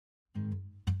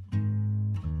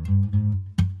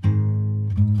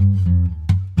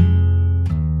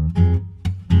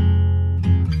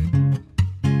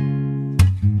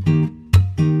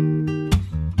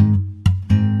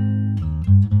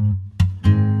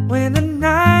When the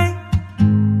night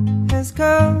has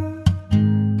come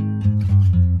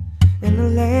and the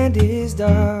land is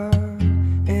dark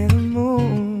and the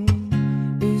moon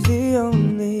is the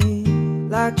only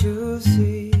light you'll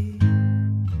see,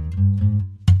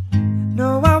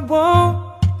 no, I won't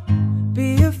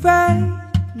be afraid.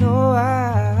 No,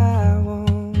 I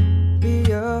won't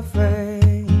be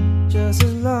afraid. Just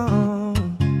as long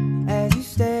as you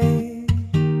stand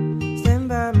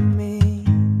by me.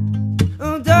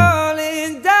 Oh,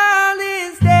 darling,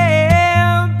 darling,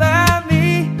 stand by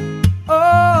me.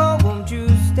 Oh, won't you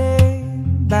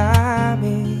stand by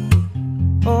me?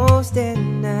 Oh,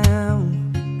 stand now.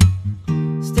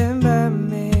 Stand by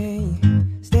me.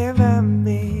 Stand by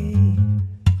me.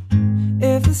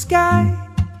 If the sky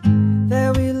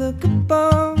that we look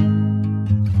upon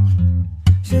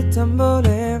should tumble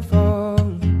and fall,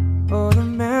 or the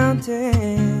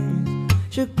mountains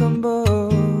should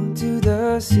crumble to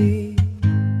the sea,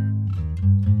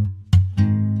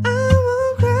 I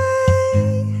won't cry,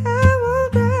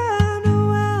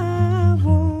 no, I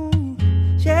won't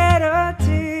shed a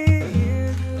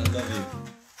tear.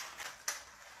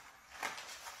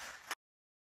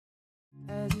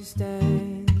 As you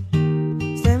stand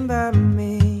by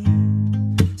me.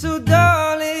 So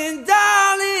darling,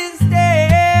 darling,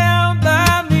 stand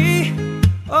by me.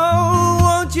 Oh,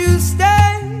 won't you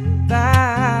stand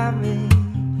by me?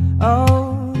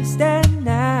 Oh, stand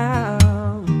now.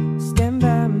 Stand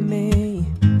by me.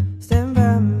 Stand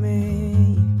by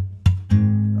me.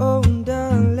 Oh,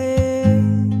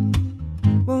 darling,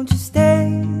 won't you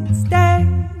stand by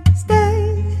me?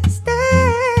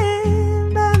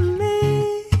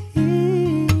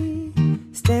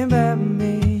 Stand by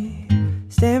me.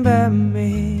 Stand by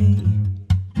me.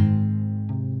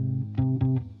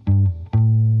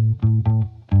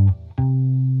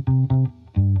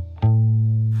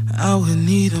 I would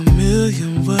need a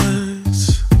million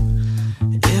words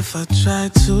if I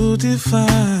tried to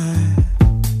define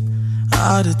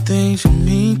all the things you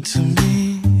mean to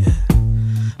me.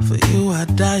 For you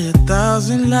I'd die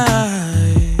 1,000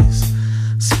 lives.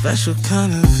 Special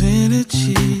kind of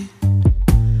energy,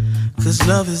 'cause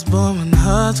love is born when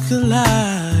hearts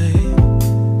collide.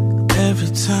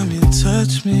 Every time you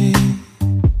touch me,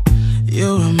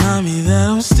 you remind me that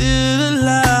I'm still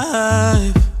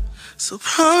alive. So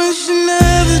promise you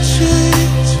never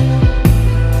change,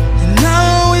 and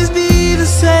I'll always be the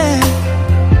same.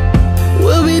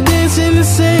 We'll be dancing the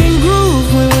same groove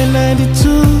when we're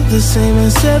 92, the same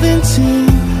as 17.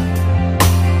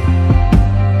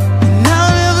 And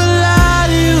I'll never lie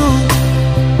to you,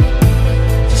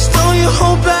 just don't you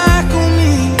hold back on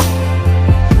me.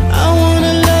 I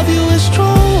wanna love you as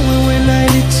strong when we're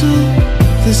 92,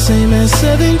 the same as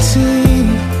 17.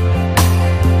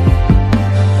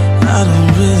 I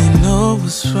don't really know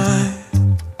what's right,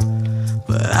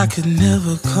 but I could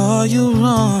never call you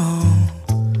wrong.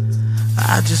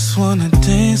 I just wanna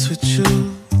dance with you,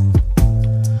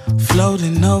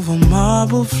 floating over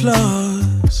marble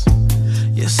floors.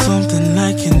 You're something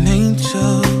like an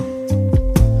angel.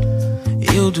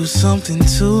 You do something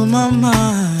to my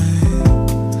mind.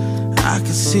 I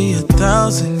could see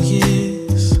 1,000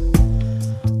 years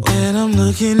when I'm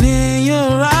looking in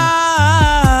your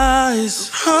eyes.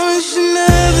 Promise you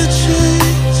never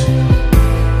change,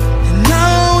 and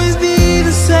I'll always be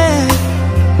the same.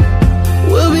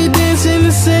 We'll be dancing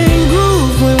the same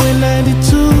groove when we're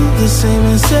 92, the same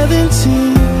as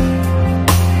 17.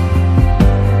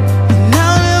 And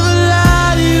I'll never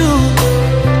lie to you,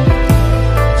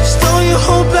 just don't you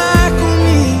hold back on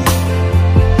me.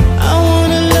 I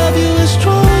wanna love you as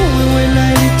strong when we're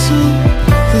 92,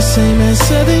 the same as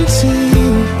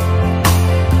 17.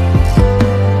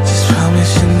 Just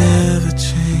promise you never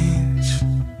change,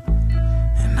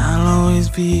 and I'll always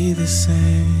be the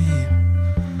same.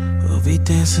 We'll be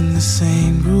dancing the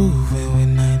same groove when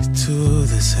we're 92,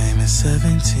 the same as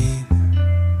 17.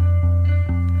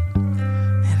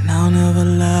 And I'll never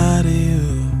lie to you,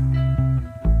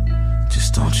 just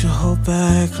don't you hold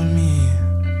back on me.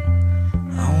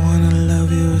 I wanna love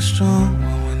you as strong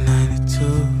when we're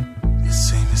 92, the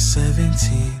same as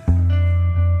 17.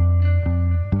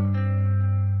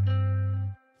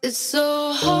 It's so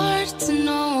hard to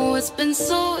know it's been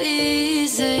so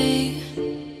easy,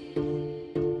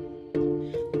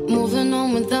 moving on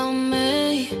without me.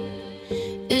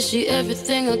 Is she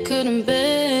everything I couldn't be?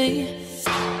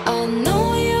 I know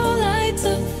you like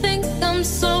to think I'm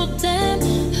so damn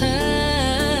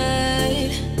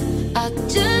hurt. I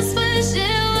just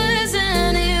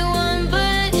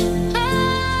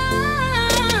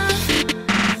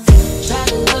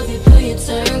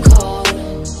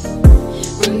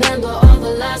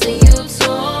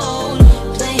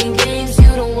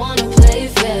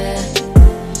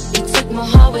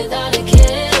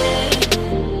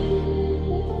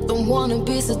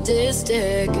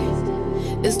mystic.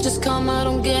 It's just calm, I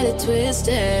don't get it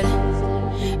twisted.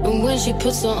 And when she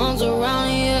puts her arms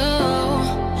around you,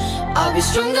 I'll be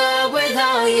stronger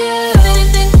without you.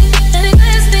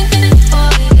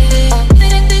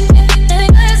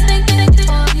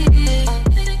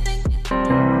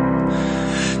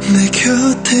 내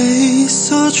곁에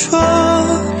있어줘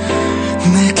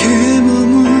내게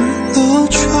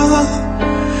머물러줘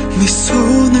네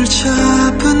손을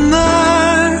잡은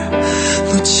날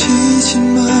놓치지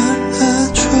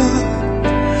말아줘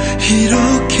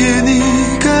이렇게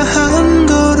네가 한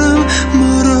걸음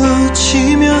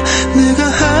멀어지면 내가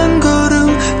한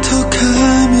걸음 더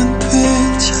가면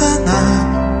되잖아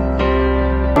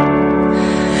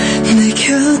내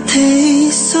곁에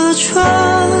있어줘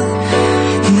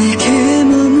내게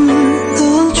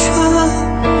머물러줘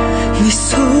네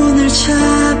손을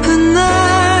잡은 날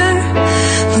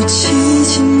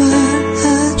놓치지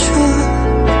말아줘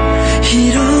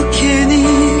이렇게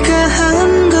네가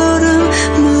한 걸음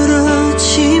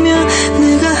멀어지면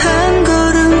내가 한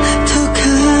걸음 더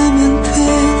가면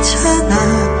되잖아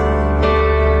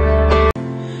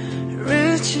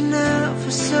Reaching out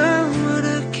for someone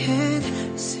I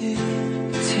can't see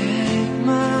Take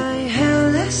my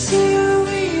hand, let's see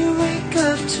we wake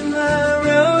up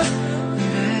tomorrow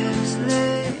Let's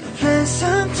lay a plan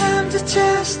sometime to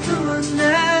just do one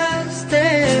night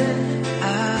stand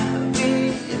I'll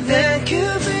be there,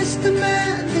 Cupid's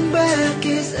demanding back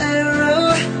his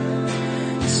arrow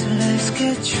So let's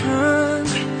get drunk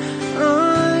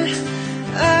on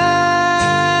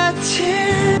our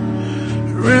tears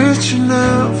Reaching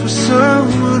out for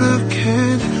someone I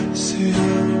can't see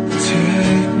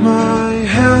Take my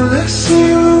hand, let's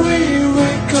see we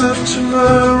wake up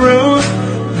tomorrow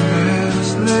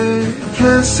Let's lay a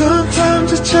plan sometime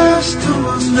to just do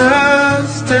one night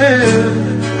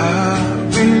stand I'll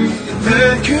be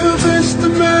there, Cupid's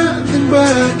demanding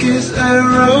back his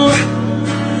arrow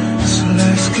So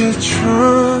let's get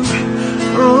drunk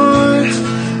on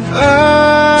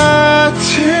our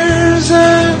tears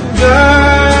and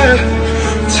God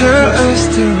tell us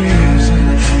the reason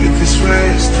if this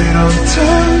race they don't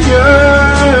tell you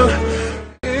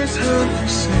It's hunting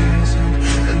season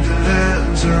and the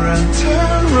lands are on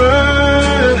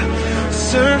terror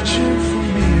Searching for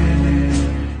meaning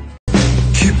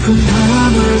깊은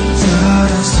밤을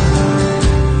따라서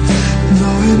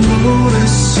너의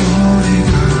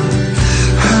노랫소리가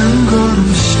한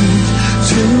걸음씩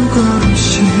두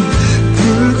걸음씩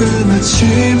붉은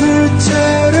아침을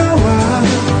데려와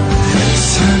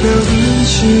새벽은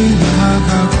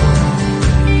지나가고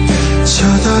저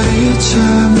달이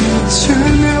잠이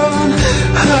들면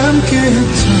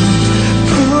함께했던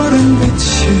푸른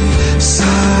빛이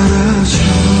사라져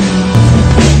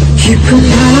깊은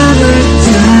밤을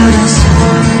따라서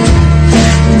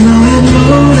너의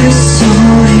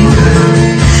노랫소리가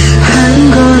한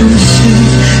걸음씩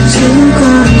두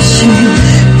걸음씩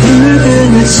붉은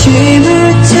아침을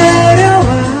데려와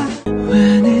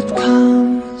When it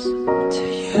comes to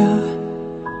you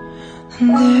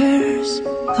There's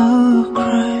no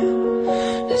crime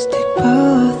Let's take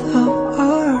both of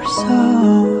our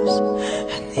souls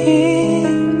And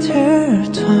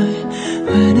intertwine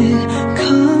When it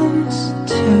comes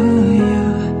to you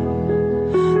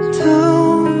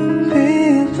Don't be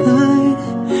blind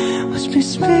Watch me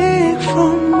speak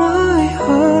from my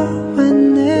heart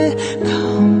When it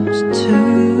comes to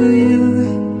you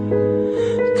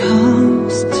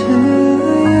Comes to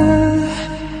you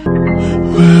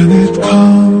When it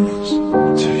comes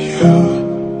to you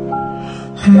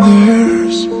And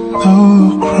there's no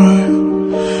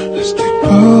crime Let's take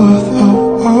both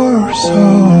of our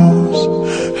souls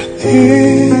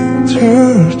And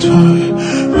intertwine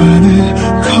When it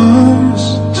comes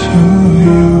to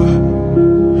you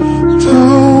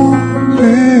Don't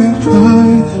be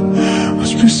blind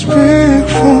Watch me speak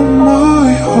from my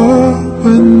heart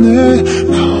When it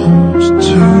comes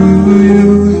to you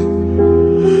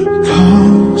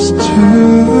Comes to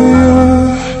you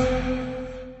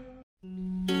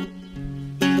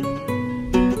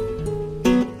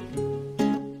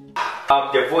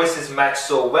Their voices match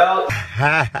so well.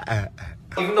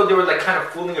 Even though they were like kind of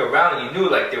fooling around, and you knew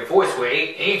like their voice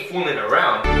ain't fooling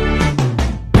around.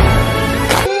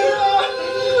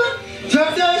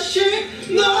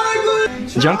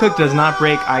 Jungkook does not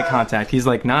break eye contact. He's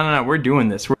like, no, we're doing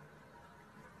this.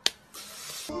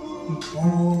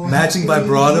 Matching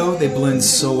vibrato, they blend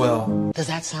so well. Does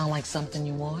that sound like something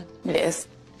you want? It is.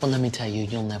 Well, let me tell you,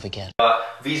 you'll never get it.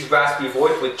 V's raspy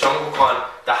voice with Jungkook on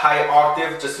the high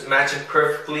octave, just matching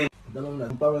perfectly. Feels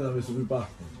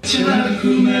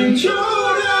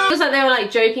like they were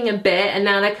like joking a bit and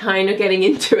now they're kind of getting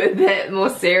into it a bit more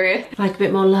serious. Like a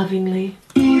bit more lovingly.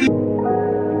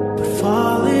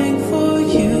 Falling for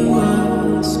you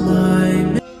was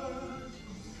my...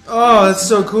 Oh, that's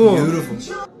so cool. Beautiful.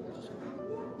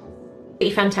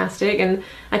 Fantastic, and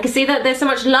I can see that there's so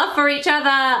much love for each other.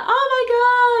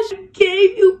 Oh my gosh! I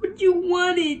gave you what you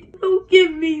wanted. Don't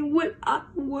give me what I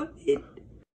wanted.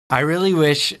 I really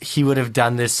wish he would have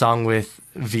done this song with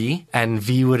V, and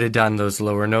V would have done those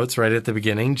lower notes right at the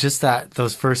beginning, just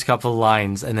those first couple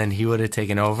lines, and then he would have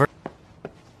taken over.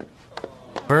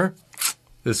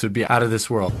 This would be out of this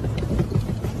world.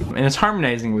 And it's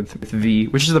harmonizing with V,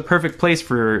 which is the perfect place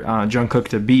for Jungkook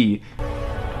to be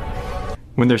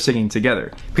when they're singing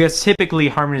together. Because typically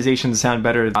harmonizations sound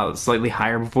better with a slightly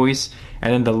higher voice,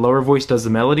 and then the lower voice does the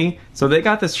melody. So they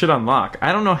got this shit on lock.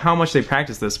 I don't know how much they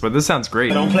practice this, but this sounds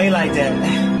great. Don't play like that.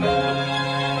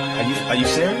 Are you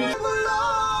serious?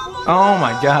 Oh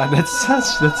my god, that's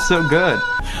so good.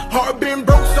 Heart been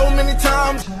broke so many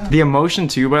times. The emotion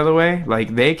too, by the way,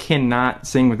 like they cannot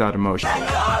sing without emotion.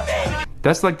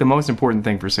 That's like the most important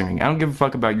thing for singing. I don't give a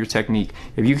fuck about your technique.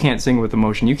 If you can't sing with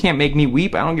emotion, you can't make me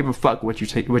weep. I don't give a fuck what you're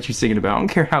singing about. I don't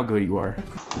care how good you are.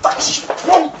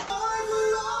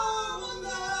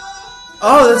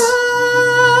 Oh,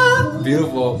 that's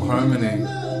beautiful harmony.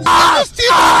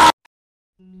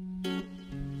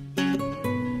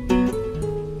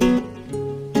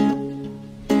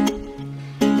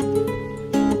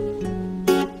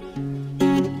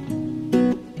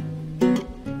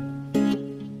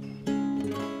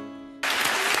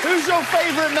 Who's your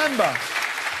favourite member?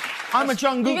 I'm a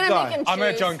Jungkook guy. I'm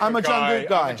a Jungkook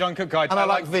guy. I'm a Jungkook guy. And I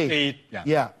like V.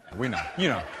 Yeah. We know. You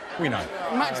know. We know.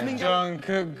 Max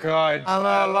Jungkook guy. And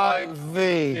I like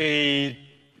V.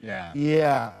 Yeah.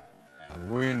 Yeah.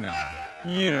 We know.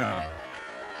 You know.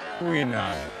 We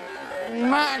know.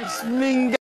 Max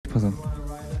Minga.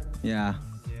 Yeah.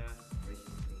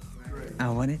 I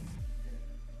want it.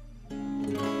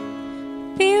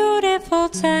 Beautiful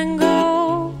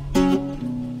tango,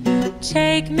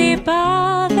 take me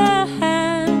by the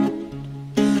hand.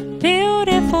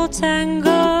 Beautiful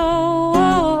tango,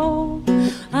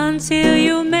 until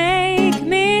you make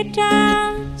me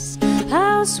dance.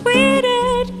 How sweet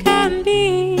it can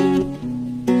be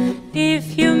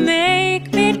if you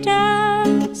make me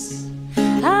dance.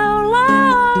 How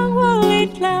long will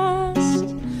it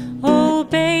last? Oh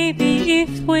baby,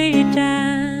 if we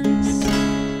dance.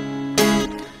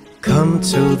 Come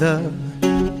to the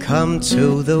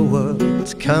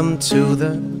world, come to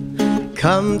the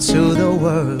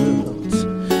world.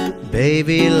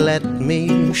 Baby, let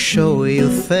me show you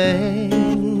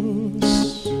things.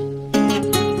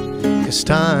 'Cause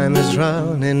time is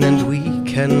running and we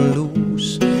can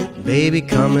lose. Baby,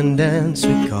 come and dance,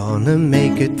 we're gonna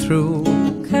make it through.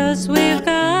 'Cause we've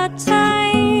got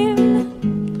time.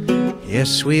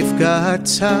 Yes, we've got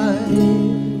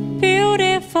time.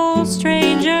 Beautiful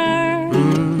stranger,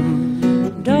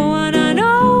 don't wanna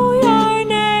know your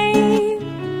name.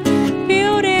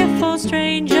 Beautiful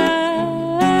stranger,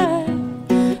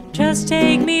 just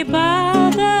take me by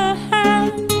the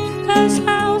hand. 'Cause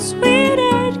how sweet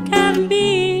it can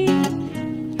be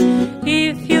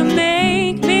if you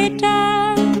make me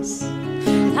dance.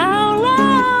 How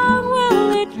long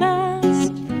will it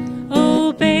last?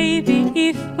 Oh baby,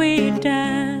 if we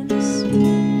dance.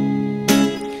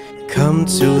 Come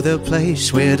to the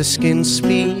place where the skin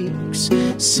speaks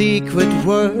secret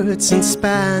words in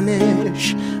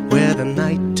Spanish, where the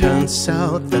night turns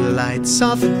out the lights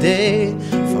of the day,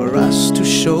 for us to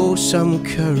show some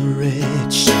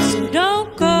courage. So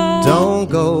don't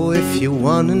go if you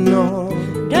wanna know.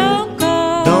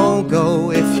 Don't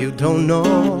go if you don't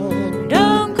know.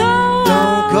 Don't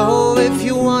go if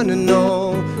you wanna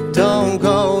know. Don't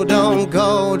go, don't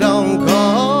go, don't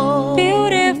go.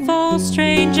 Beautiful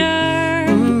stranger,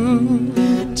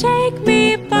 take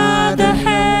me by the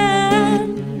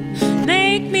hand,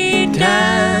 make me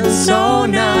dance all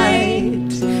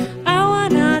night. I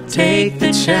wanna take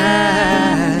the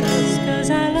chance, 'cause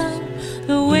I love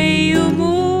the way you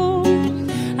move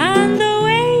and the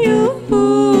way you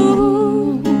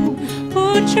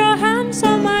put your hands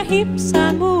on my hips.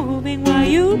 I'm moving while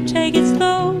you take it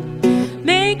slow.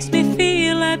 Makes me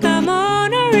feel like I'm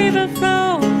on a river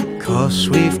flow. 'Cause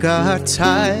we've got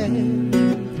time.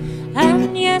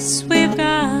 And yes, we've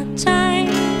got time.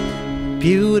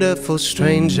 Beautiful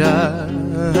stranger,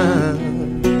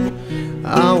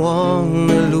 I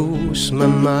wanna lose my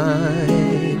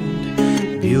mind.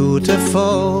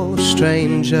 Beautiful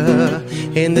stranger,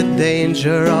 in the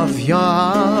danger of your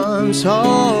arms.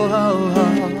 Oh, oh,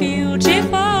 oh.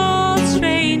 Beautiful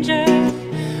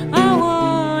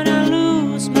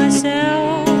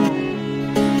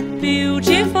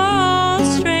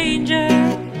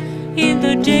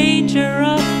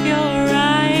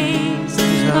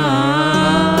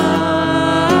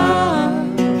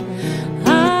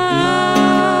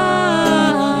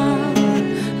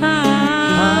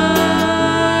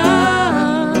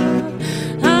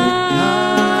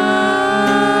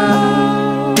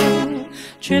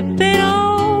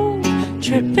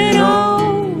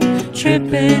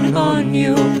tripping on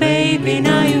you, baby.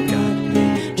 Now you got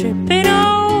me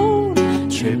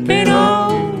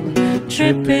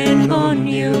tripping on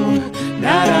you.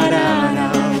 Da da da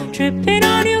da. Tripping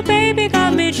on you, baby,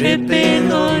 got me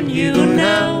tripping on you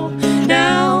now,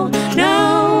 now,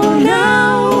 now,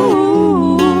 now.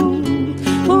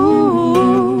 Ooh, ooh,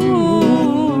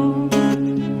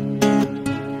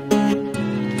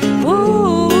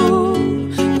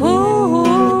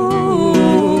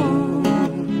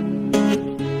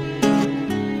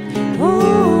 ooh,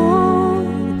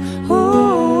 ooh.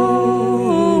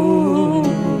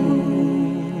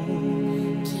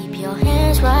 Keep your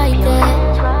hands right there.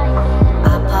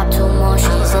 Two more,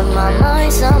 she's in my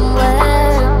mind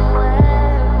somewhere.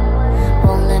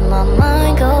 Won't let my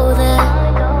mind go there.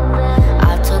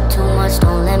 I took too much,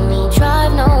 don't let me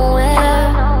drive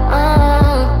nowhere.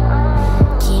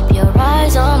 Keep your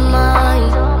eyes on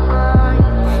mine.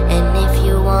 And if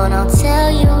you want, I'll tell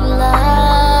you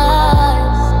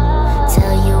lies.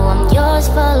 Tell you I'm yours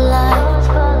for life.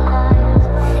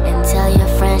 And tell your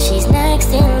friend she's next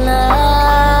in line.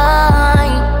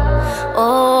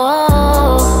 Oh,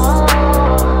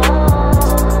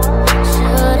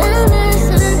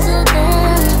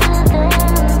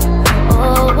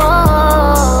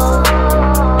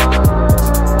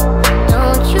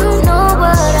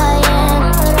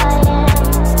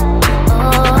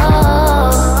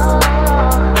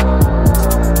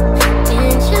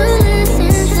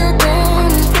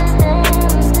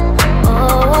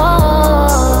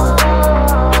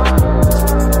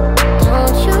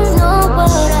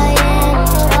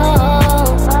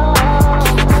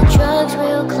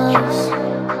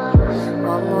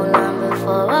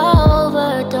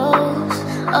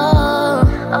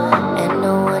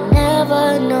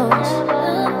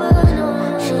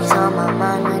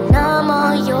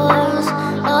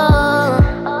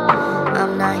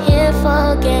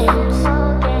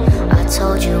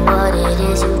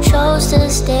 to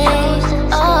stay.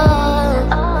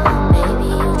 Oh,